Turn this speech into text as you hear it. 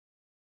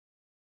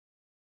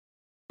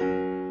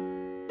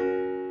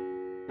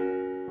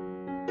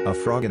A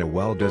frog in a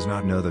well does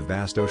not know the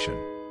vast ocean.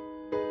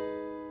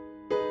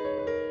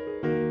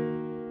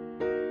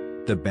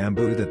 The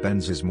bamboo that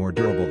bends is more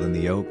durable than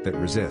the oak that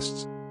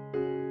resists.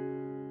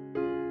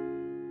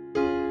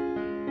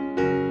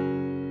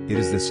 It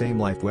is the same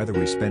life whether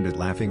we spend it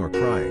laughing or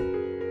crying.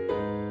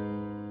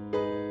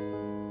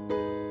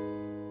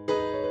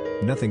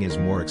 Nothing is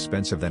more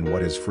expensive than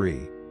what is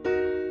free.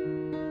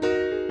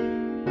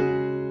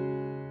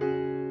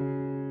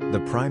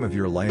 The prime of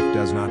your life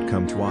does not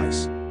come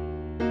twice.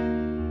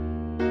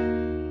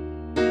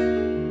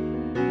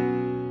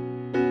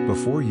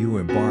 Before you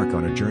embark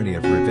on a journey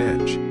of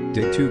revenge,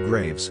 dig 2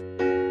 graves.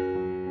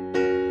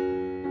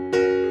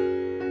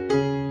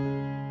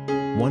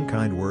 One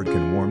kind word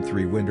can warm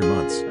 3 winter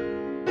months.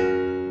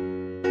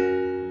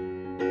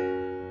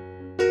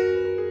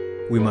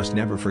 We must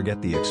never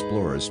forget the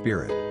explorer's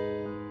spirit.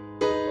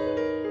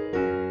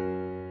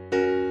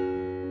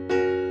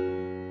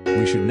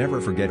 We should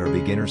never forget our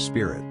beginner's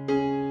spirit.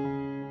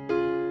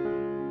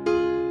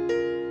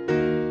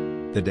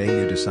 The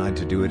day you decide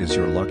to do it is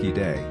your lucky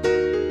day.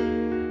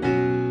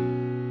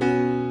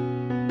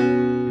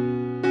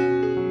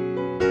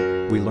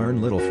 We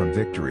learn little from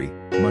victory,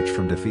 much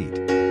from defeat.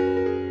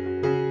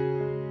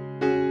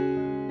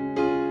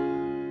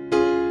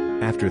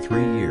 After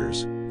 3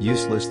 years,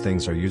 useless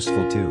things are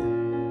useful too.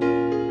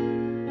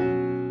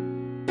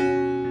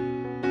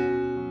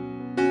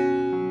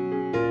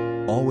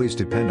 Always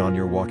depend on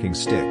your walking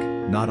stick,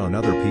 not on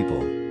other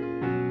people.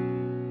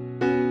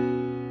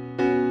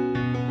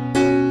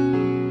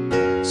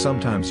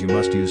 Sometimes you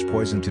must use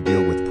poison to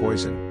deal with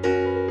poison.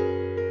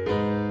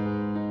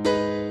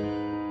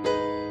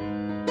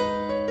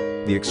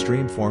 The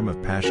extreme form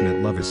of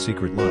passionate love is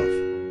secret love.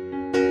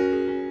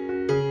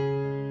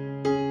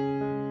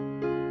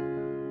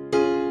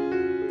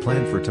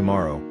 Plan for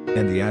tomorrow,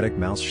 and the attic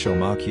mouse shall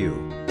mock you.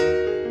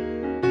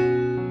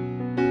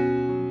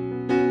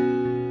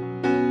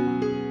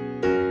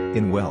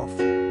 In wealth,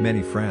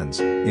 many friends;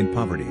 in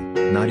poverty,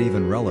 not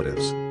even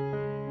relatives.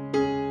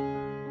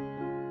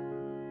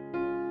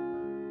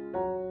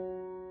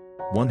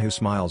 One who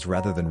smiles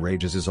rather than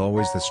rages is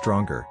always the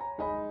stronger.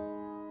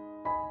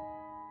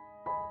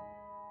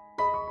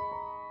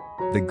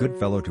 The good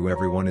fellow to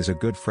everyone is a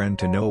good friend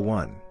to no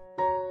one.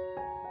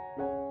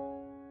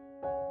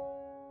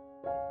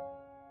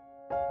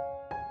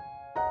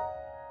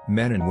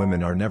 Men and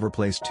women are never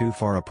placed too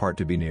far apart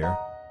to be near.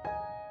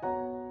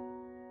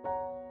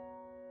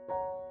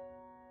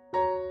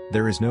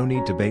 There is no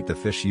need to bait the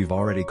fish you've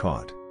already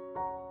caught.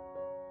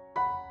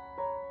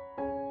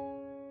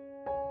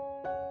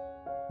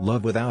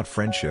 Love without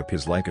friendship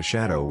is like a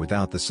shadow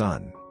without the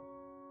sun.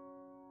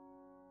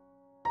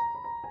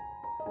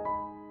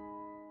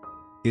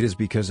 It is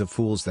because of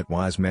fools that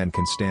wise men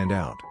can stand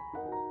out.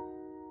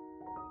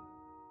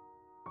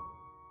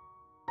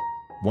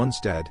 Once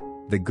dead,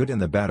 the good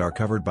and the bad are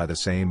covered by the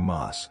same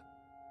moss.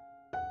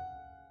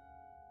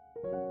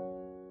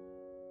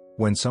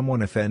 When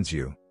someone offends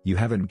you, you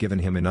haven't given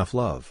him enough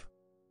love.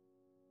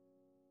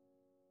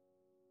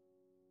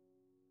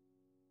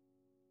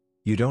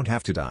 You don't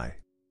have to die.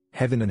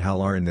 Heaven and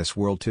hell are in this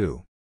world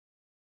too.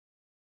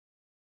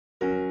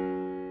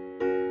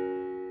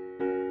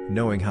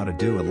 Knowing how to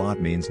do a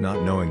lot means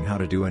not knowing how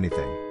to do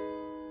anything.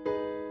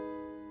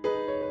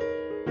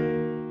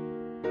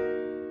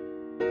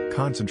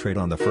 Concentrate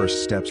on the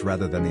first steps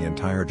rather than the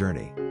entire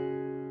journey.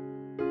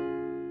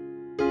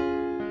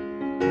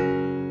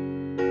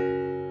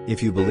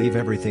 If you believe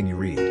everything you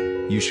read,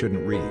 you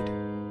shouldn't read.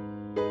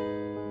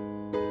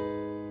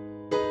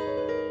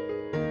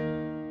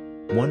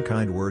 One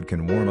kind word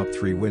can warm up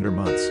 3 winter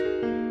months.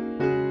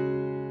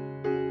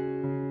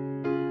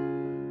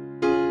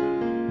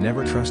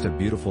 Never trust a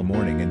beautiful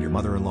morning in your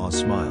mother-in-law's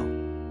smile.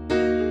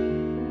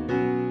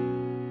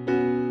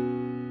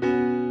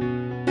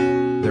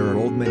 There are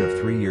old men of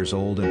 3 years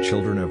old and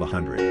children of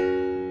 100.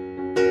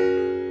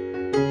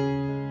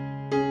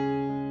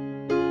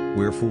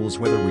 We're fools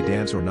whether we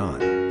dance or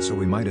not, so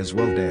we might as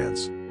well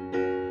dance.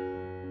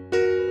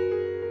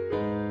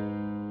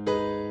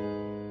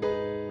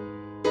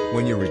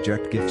 When you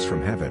reject gifts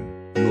from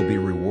heaven, you will be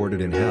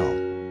rewarded in hell.